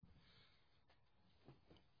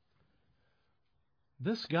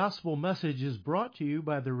This gospel message is brought to you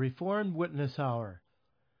by the Reformed Witness Hour,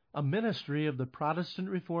 a ministry of the Protestant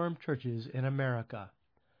Reformed churches in America,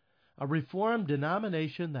 a Reformed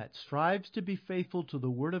denomination that strives to be faithful to the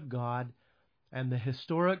Word of God and the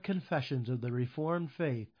historic confessions of the Reformed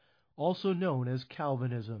faith, also known as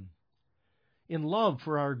Calvinism. In love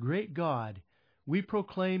for our great God, we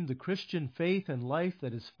proclaim the Christian faith and life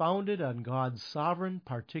that is founded on God's sovereign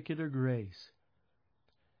particular grace.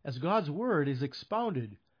 As God's Word is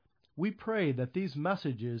expounded, we pray that these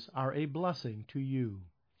messages are a blessing to you.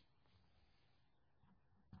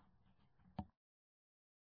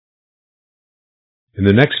 In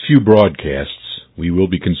the next few broadcasts, we will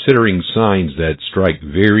be considering signs that strike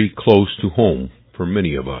very close to home for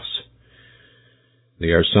many of us. They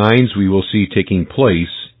are signs we will see taking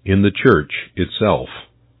place in the church itself.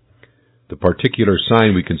 The particular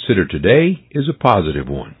sign we consider today is a positive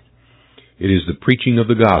one. It is the preaching of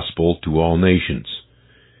the gospel to all nations.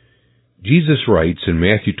 Jesus writes in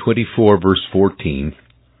Matthew 24, verse 14,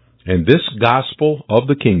 "And this gospel of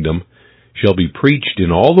the kingdom shall be preached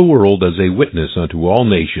in all the world as a witness unto all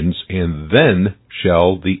nations, and then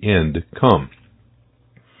shall the end come."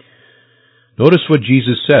 Notice what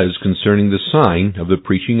Jesus says concerning the sign of the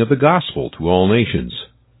preaching of the gospel to all nations.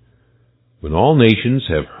 When all nations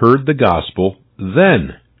have heard the gospel,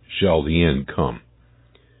 then shall the end come.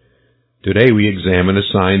 Today we examine a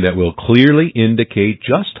sign that will clearly indicate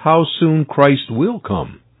just how soon Christ will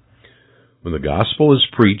come. When the gospel is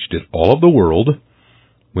preached in all of the world,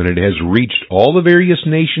 when it has reached all the various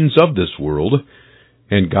nations of this world,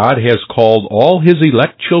 and God has called all His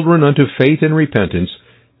elect children unto faith and repentance,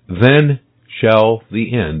 then shall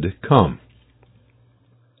the end come.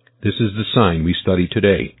 This is the sign we study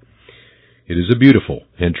today. It is a beautiful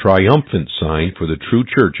and triumphant sign for the true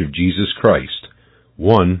church of Jesus Christ,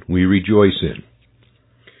 one we rejoice in.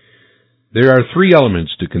 There are three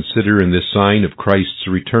elements to consider in this sign of Christ's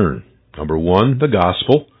return. Number one, the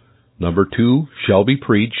gospel. Number two, shall be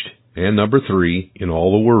preached. And number three, in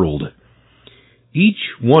all the world.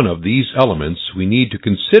 Each one of these elements we need to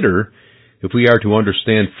consider if we are to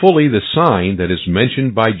understand fully the sign that is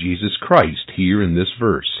mentioned by Jesus Christ here in this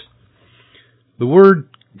verse. The word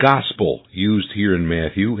gospel used here in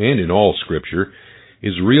Matthew and in all Scripture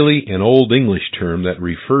is really an Old English term that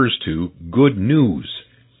refers to good news.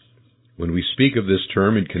 When we speak of this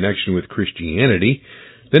term in connection with Christianity,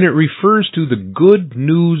 then it refers to the good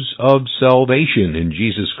news of salvation in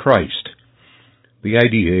Jesus Christ. The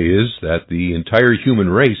idea is that the entire human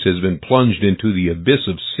race has been plunged into the abyss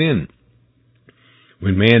of sin.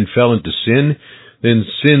 When man fell into sin, then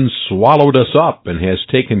sin swallowed us up and has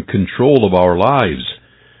taken control of our lives.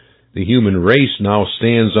 The human race now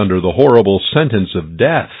stands under the horrible sentence of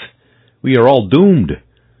death. We are all doomed.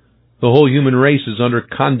 The whole human race is under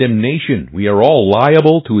condemnation. We are all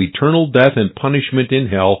liable to eternal death and punishment in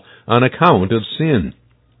hell on account of sin.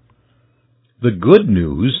 The good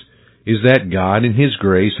news is that God in His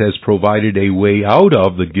grace has provided a way out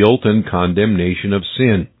of the guilt and condemnation of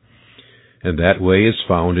sin. And that way is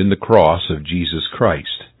found in the cross of Jesus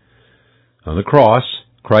Christ. On the cross,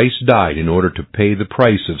 Christ died in order to pay the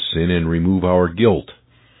price of sin and remove our guilt.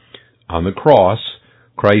 On the cross,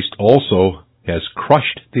 Christ also has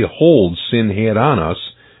crushed the hold sin had on us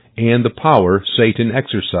and the power Satan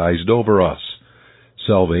exercised over us.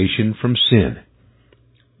 Salvation from sin.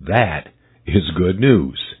 That is good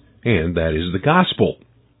news, and that is the gospel.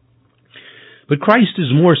 But Christ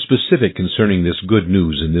is more specific concerning this good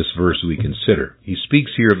news in this verse we consider. He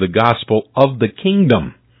speaks here of the gospel of the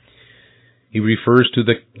kingdom. He refers to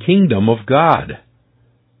the kingdom of God.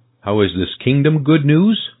 How is this kingdom good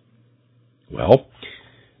news? Well,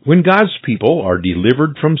 when God's people are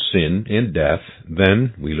delivered from sin and death,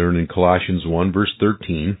 then, we learn in Colossians 1 verse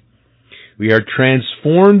 13, we are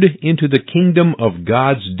transformed into the kingdom of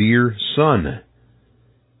God's dear Son.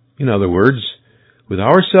 In other words, with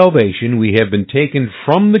our salvation we have been taken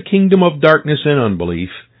from the kingdom of darkness and unbelief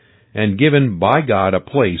and given by God a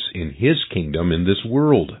place in His kingdom in this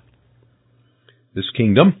world. This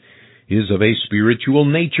kingdom is of a spiritual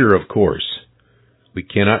nature, of course. We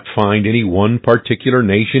cannot find any one particular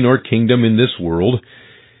nation or kingdom in this world,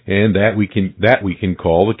 and that we can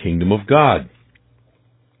call the kingdom of God.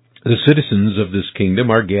 The citizens of this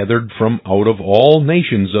kingdom are gathered from out of all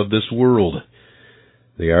nations of this world.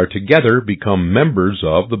 They are together become members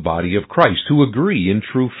of the body of Christ who agree in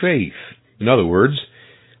true faith. In other words,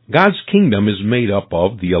 God's kingdom is made up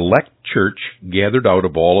of the elect church gathered out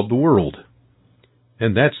of all of the world.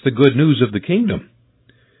 And that's the good news of the kingdom.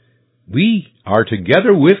 We are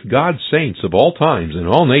together with God's saints of all times and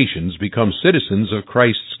all nations become citizens of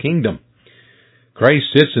Christ's kingdom. Christ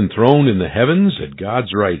sits enthroned in the heavens at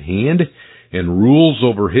God's right hand and rules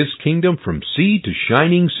over His kingdom from sea to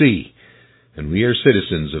shining sea. And we are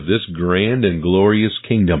citizens of this grand and glorious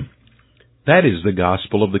kingdom. That is the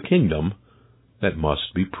gospel of the kingdom that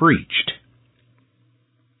must be preached.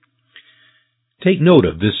 Take note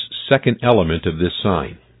of this second element of this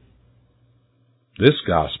sign. This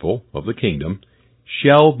gospel of the kingdom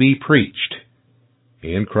shall be preached.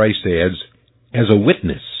 And Christ adds, as a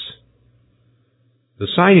witness. The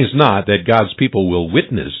sign is not that God's people will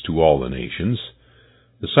witness to all the nations.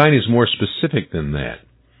 The sign is more specific than that.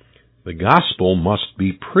 The gospel must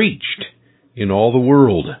be preached in all the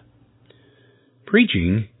world.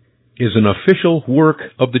 Preaching is an official work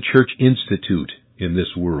of the Church Institute in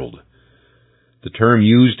this world. The term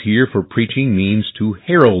used here for preaching means to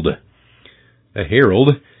herald. A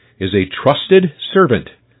herald is a trusted servant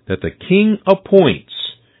that the king appoints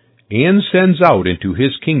and sends out into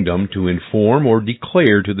his kingdom to inform or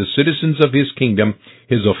declare to the citizens of his kingdom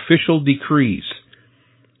his official decrees.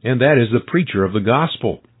 And that is the preacher of the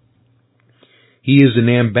gospel. He is an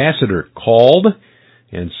ambassador called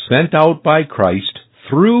and sent out by Christ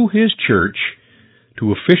through His church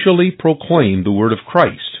to officially proclaim the word of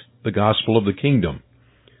Christ, the gospel of the kingdom.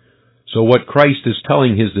 So what Christ is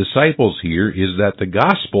telling His disciples here is that the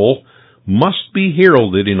gospel must be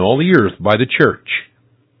heralded in all the earth by the church.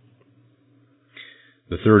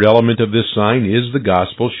 The third element of this sign is the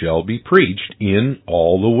gospel shall be preached in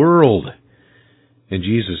all the world. And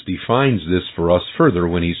Jesus defines this for us further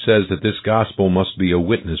when He says that this gospel must be a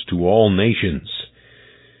witness to all nations.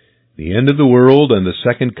 The end of the world and the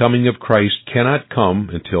second coming of Christ cannot come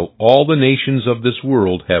until all the nations of this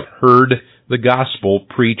world have heard the gospel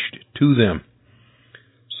preached to them.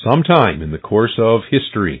 Sometime in the course of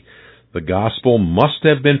history, the gospel must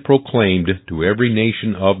have been proclaimed to every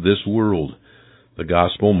nation of this world. The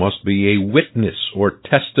gospel must be a witness or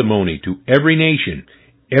testimony to every nation,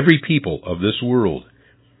 every people of this world.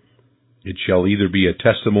 It shall either be a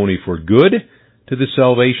testimony for good to the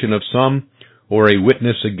salvation of some, or a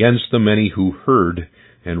witness against the many who heard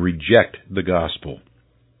and reject the gospel.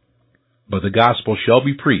 But the gospel shall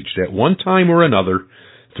be preached at one time or another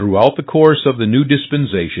throughout the course of the new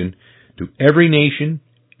dispensation to every nation,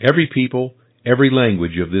 every people, every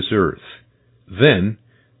language of this earth. Then,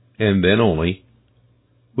 and then only,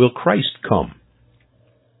 will Christ come.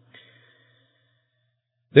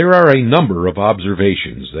 There are a number of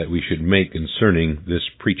observations that we should make concerning this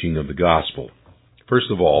preaching of the gospel. First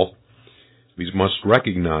of all, we must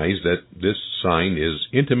recognize that this sign is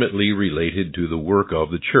intimately related to the work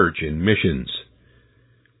of the church in missions.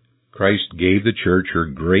 Christ gave the church her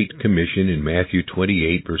great commission in Matthew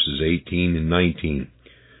 28, verses 18 and 19.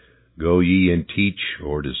 Go ye and teach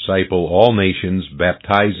or disciple all nations,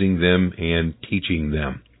 baptizing them and teaching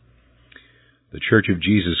them. The Church of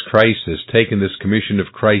Jesus Christ has taken this commission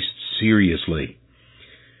of Christ seriously.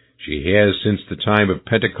 She has, since the time of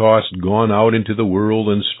Pentecost, gone out into the world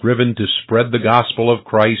and striven to spread the gospel of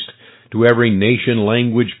Christ to every nation,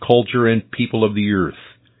 language, culture, and people of the earth.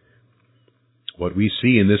 What we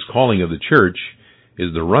see in this calling of the church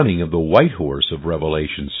is the running of the white horse of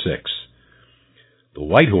Revelation 6. The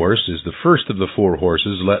white horse is the first of the four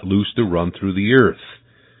horses let loose to run through the earth.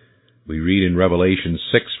 We read in Revelation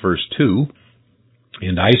 6, verse 2,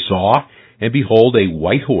 And I saw, and behold, a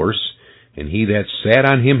white horse, and he that sat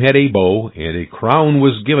on him had a bow, and a crown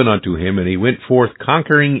was given unto him, and he went forth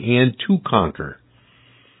conquering and to conquer.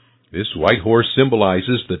 This white horse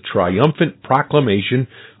symbolizes the triumphant proclamation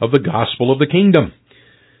of the gospel of the kingdom.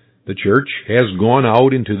 The church has gone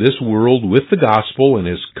out into this world with the gospel and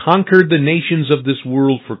has conquered the nations of this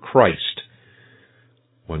world for Christ.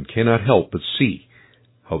 One cannot help but see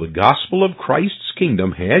how the gospel of Christ's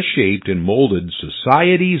kingdom has shaped and molded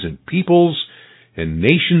societies and peoples and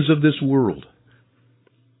nations of this world.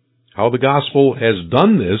 How the gospel has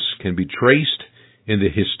done this can be traced in the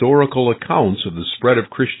historical accounts of the spread of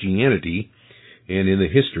Christianity and in the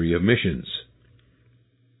history of missions.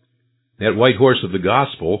 That white horse of the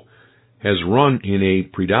gospel has run in a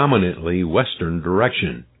predominantly Western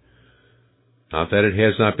direction. Not that it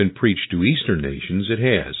has not been preached to Eastern nations, it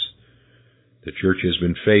has. The church has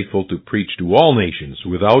been faithful to preach to all nations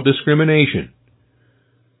without discrimination.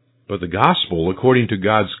 But the gospel, according to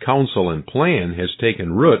God's counsel and plan, has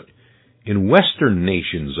taken root in Western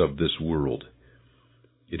nations of this world.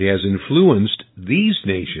 It has influenced these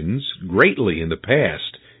nations greatly in the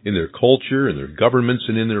past, in their culture, in their governments,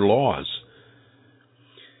 and in their laws.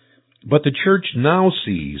 But the church now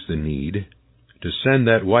sees the need to send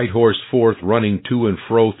that white horse forth running to and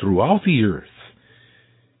fro throughout the earth,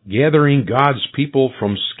 gathering God's people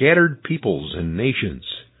from scattered peoples and nations.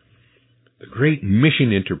 The great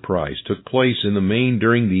mission enterprise took place in the main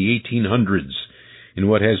during the 1800s, in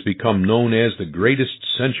what has become known as the greatest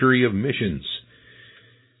century of missions.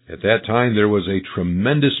 At that time, there was a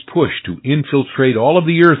tremendous push to infiltrate all of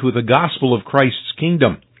the earth with the gospel of Christ's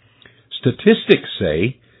kingdom. Statistics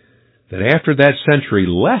say that after that century,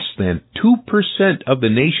 less than 2% of the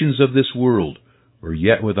nations of this world were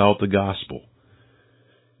yet without the gospel.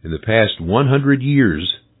 In the past 100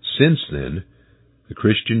 years since then, the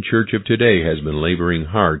Christian church of today has been laboring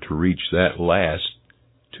hard to reach that last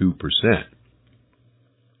 2%.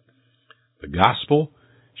 The gospel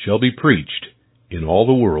shall be preached in all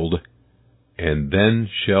the world, and then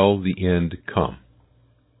shall the end come.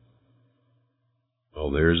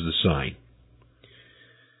 Well, there's the sign.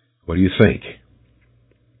 What do you think?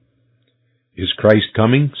 Is Christ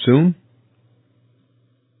coming soon?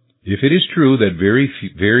 If it is true that very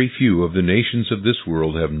few of the nations of this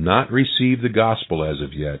world have not received the gospel as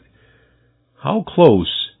of yet, how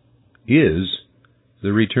close is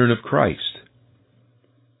the return of Christ?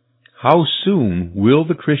 How soon will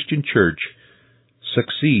the Christian church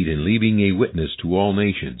succeed in leaving a witness to all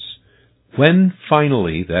nations? When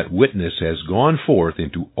finally that witness has gone forth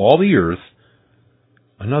into all the earth,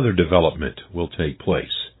 another development will take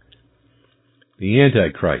place. The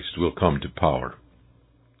Antichrist will come to power.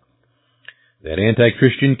 That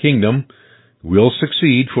anti-Christian kingdom will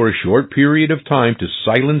succeed for a short period of time to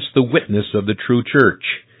silence the witness of the true church.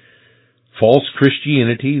 False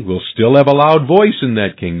Christianity will still have a loud voice in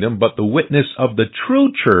that kingdom, but the witness of the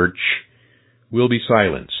true church will be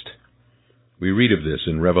silenced. We read of this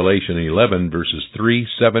in Revelation 11, verses 3,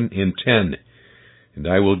 7, and 10. And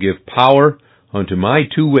I will give power unto my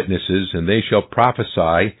 2 witnesses, and they shall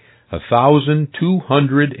prophesy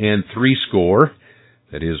 1,260,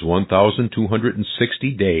 that is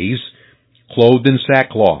 1,260 days, clothed in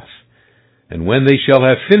sackcloth. And when they shall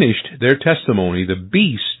have finished their testimony, the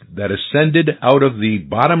beast that ascended out of the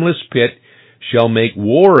bottomless pit shall make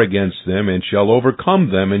war against them, and shall overcome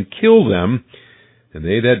them, and kill them. And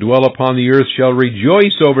they that dwell upon the earth shall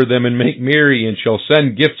rejoice over them, and make merry, and shall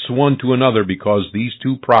send gifts one to another, because these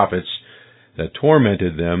 2 prophets that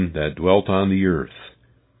tormented them that dwelt on the earth.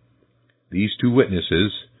 These 2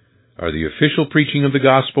 witnesses are the official preaching of the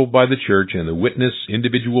gospel by the church and the witness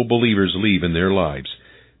individual believers leave in their lives.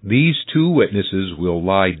 These 2 witnesses will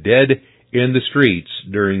lie dead in the streets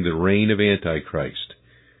during the reign of Antichrist.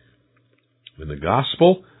 When the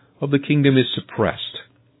gospel of the kingdom is suppressed,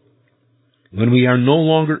 when we are no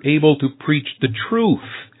longer able to preach the truth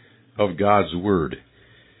of God's word,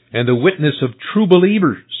 and the witness of true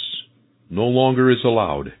believers no longer is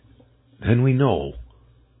allowed, then we know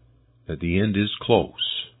that the end is close.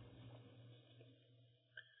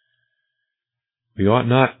 We ought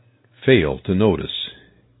not fail to notice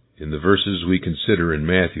in the verses we consider in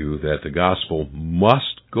Matthew that the gospel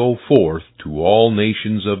must go forth to all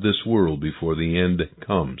nations of this world before the end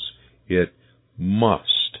comes. It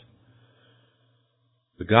must.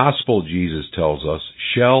 The gospel, Jesus tells us,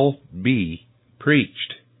 shall be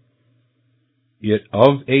preached. It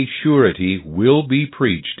of a surety will be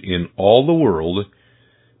preached in all the world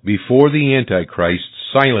before the Antichrist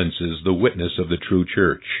silences the witness of the true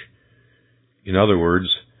church. In other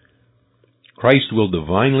words, Christ will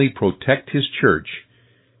divinely protect His church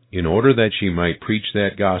in order that she might preach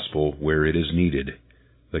that gospel where it is needed.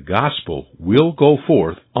 The gospel will go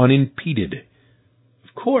forth unimpeded.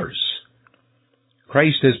 Of course,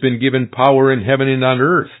 Christ has been given power in heaven and on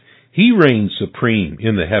earth. He reigns supreme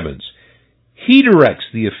in the heavens. He directs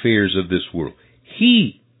the affairs of this world.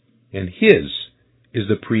 He and His is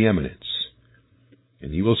the preeminence.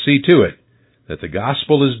 And He will see to it that the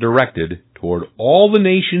gospel is directed toward all the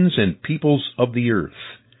nations and peoples of the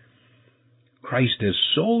earth. Christ has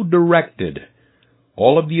so directed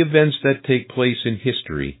all of the events that take place in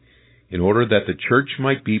history in order that the church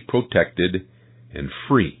might be protected and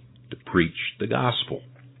free to preach the gospel.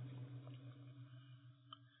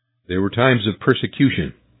 There were times of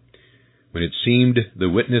persecution when it seemed the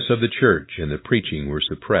witness of the church and the preaching were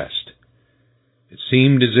suppressed. It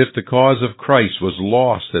seemed as if the cause of Christ was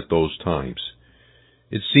lost at those times.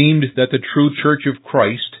 It seemed that the true church of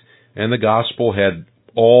Christ and the gospel had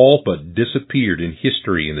all but disappeared in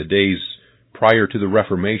history in the days prior to the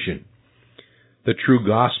Reformation. The true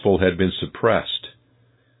gospel had been suppressed,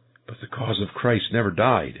 but the cause of Christ never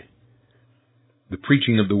died. The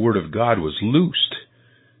preaching of the Word of God was loosed,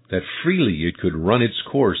 that freely it could run its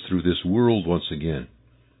course through this world once again.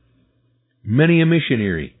 Many a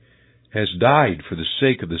missionary has died for the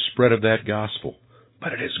sake of the spread of that gospel,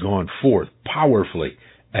 but it has gone forth powerfully,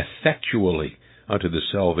 effectually, unto the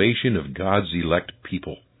salvation of God's elect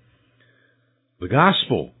people. The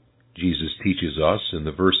gospel Jesus teaches us in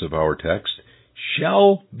the verse of our text,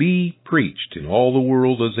 shall be preached in all the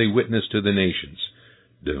world as a witness to the nations.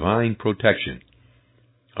 Divine protection.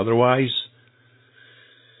 Otherwise,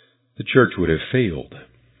 the church would have failed.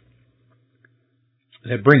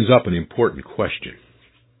 That brings up an important question.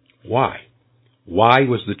 Why? Why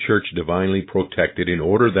was the church divinely protected in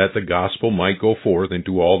order that the gospel might go forth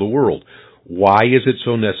into all the world? Why is it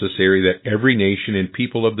so necessary that every nation and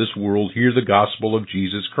people of this world hear the gospel of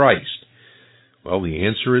Jesus Christ? Well, the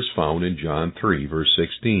answer is found in John 3, verse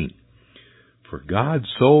 16. For God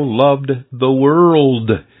so loved the world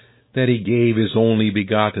that he gave his only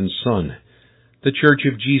begotten Son. The Church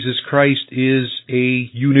of Jesus Christ is a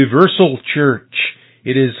universal church.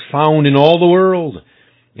 It is found in all the world.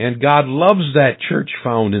 And God loves that church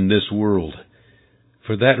found in this world.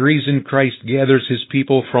 For that reason, Christ gathers his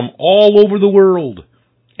people from all over the world.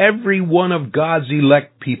 Every one of God's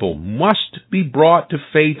elect people must be brought to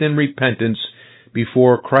faith and repentance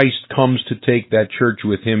before Christ comes to take that church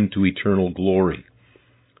with him to eternal glory.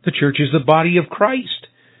 The church is the body of Christ.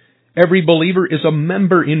 Every believer is a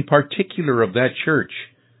member in particular of that church.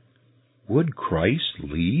 Would Christ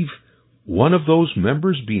leave one of those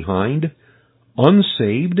members behind,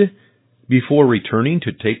 unsaved, before returning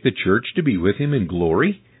to take the church to be with him in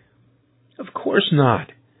glory? Of course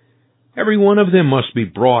not. Every one of them must be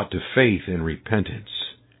brought to faith and repentance.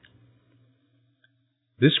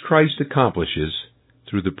 This Christ accomplishes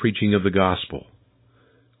through the preaching of the gospel.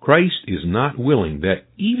 Christ is not willing that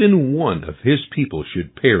even one of his people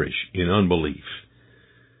should perish in unbelief.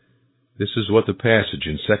 This is what the passage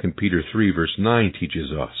in 2 Peter 3, verse 9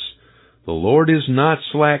 teaches us. The Lord is not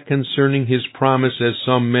slack concerning his promise, as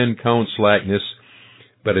some men count slackness,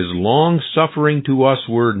 but is long-suffering to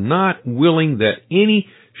usward, not willing that any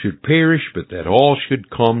should perish, but that all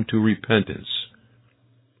should come to repentance.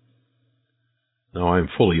 Now, I am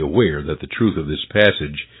fully aware that the truth of this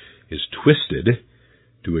passage is twisted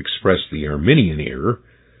to express the Arminian error.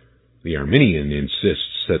 The Arminian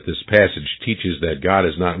insists that this passage teaches that God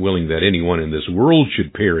is not willing that anyone in this world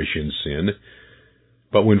should perish in sin.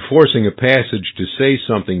 But when forcing a passage to say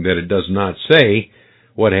something that it does not say,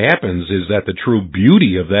 what happens is that the true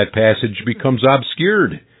beauty of that passage becomes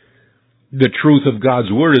obscured. The truth of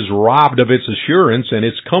God's Word is robbed of its assurance and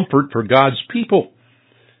its comfort for God's people.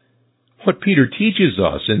 What Peter teaches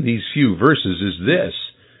us in these few verses is this.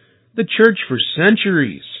 The church for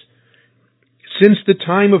centuries, since the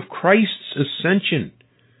time of Christ's ascension,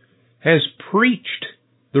 has preached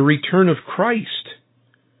the return of Christ.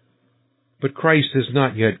 But Christ has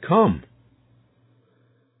not yet come.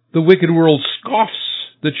 The wicked world scoffs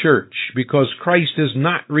the church because Christ has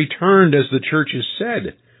not returned as the church has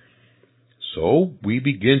said. So we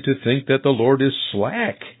begin to think that the Lord is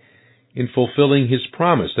slack in fulfilling his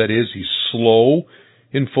promise. That is, he's slow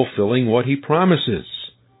in fulfilling what he promises.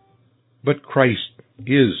 But Christ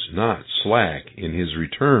is not slack in his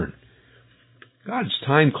return. God's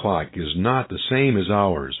time clock is not the same as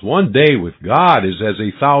ours. 1 day with God is as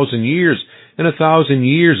 1,000 years, and 1,000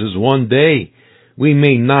 years is 1 day. We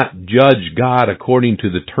may not judge God according to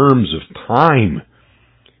the terms of time.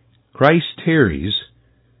 Christ tarries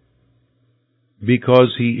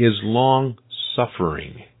because he is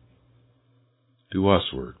long-suffering to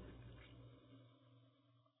usward.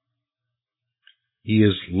 He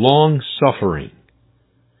is long-suffering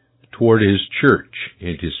toward his church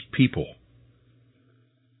and his people.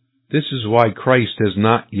 This is why Christ has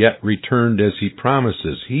not yet returned as he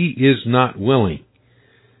promises. He is not willing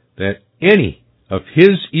that any of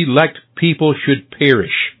his elect people should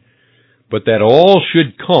perish, but that all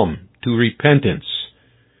should come to repentance.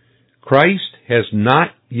 Christ has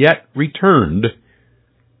not yet returned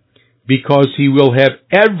because he will have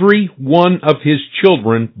every one of his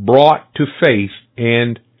children brought to faith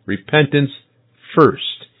and repentance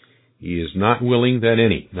first. He is not willing that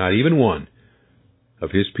any, not even one,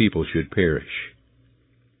 of his people should perish.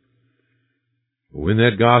 When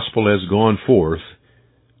that gospel has gone forth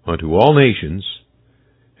unto all nations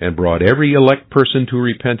and brought every elect person to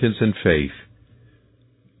repentance and faith,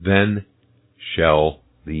 then shall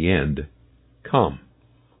the end come.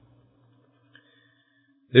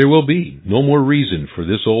 There will be no more reason for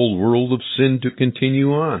this old world of sin to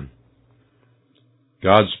continue on.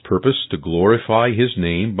 God's purpose to glorify his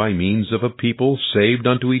name by means of a people saved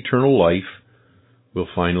unto eternal life will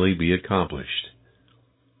finally be accomplished.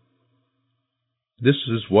 This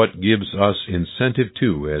is what gives us incentive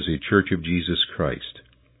too as a Church of Jesus Christ.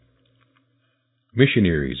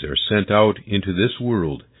 Missionaries are sent out into this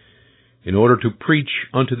world in order to preach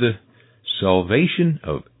unto the salvation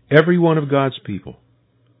of every one of God's people.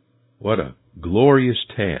 What a glorious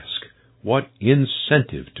task. What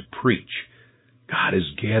incentive to preach! God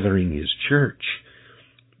is gathering His church.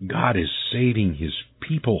 God is saving His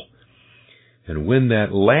people. And when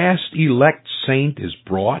that last elect saint is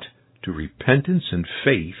brought to repentance and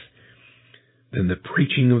faith, then the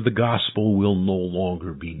preaching of the gospel will no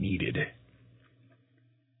longer be needed.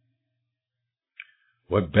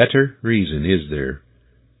 What better reason is there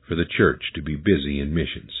for the church to be busy in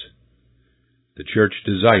missions? The church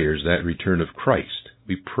desires that return of Christ.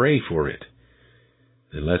 We pray for it.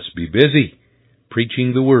 Then let's be busy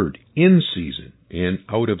preaching the word in season and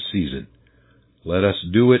out of season. Let us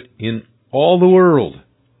do it in all the world,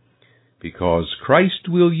 because Christ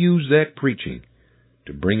will use that preaching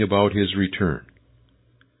to bring about His return.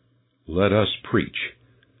 Let us preach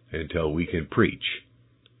until we can preach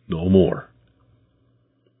no more.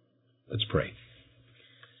 Let's pray.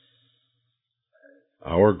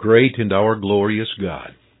 Our great and our glorious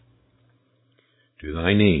God, to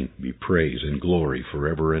Thy name be praise and glory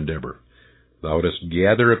forever and ever. Thou dost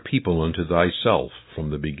gather a people unto Thyself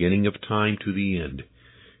from the beginning of time to the end,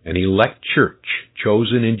 an elect church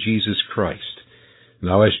chosen in Jesus Christ.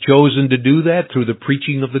 Thou hast chosen to do that through the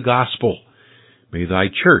preaching of the gospel. May Thy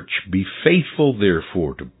church be faithful,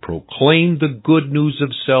 therefore, to proclaim the good news of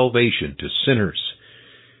salvation to sinners.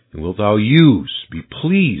 And wilt Thou be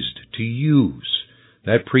pleased to use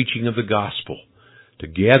that preaching of the gospel to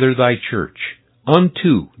gather Thy church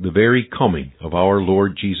unto the very coming of our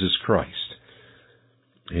Lord Jesus Christ.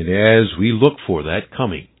 And as we look for that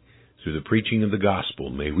coming through the preaching of the gospel,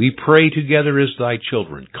 may we pray together as Thy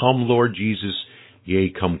children, Come, Lord Jesus, yea,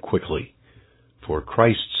 come quickly. For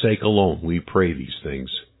Christ's sake alone we pray these things.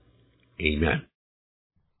 Amen.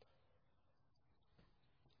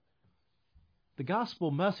 The gospel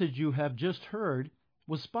message you have just heard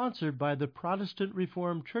was sponsored by the Protestant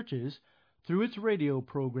Reformed Churches through its radio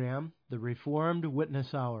program, The Reformed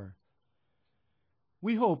Witness Hour.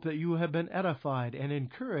 We hope that you have been edified and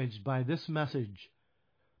encouraged by this message.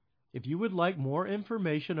 If you would like more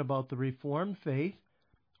information about the Reformed faith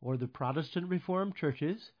or the Protestant Reformed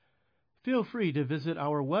Churches, feel free to visit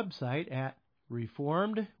our website at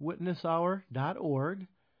reformedwitnesshour.org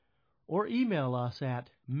or email us at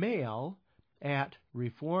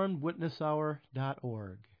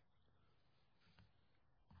mail@reformedwitnesshour.org.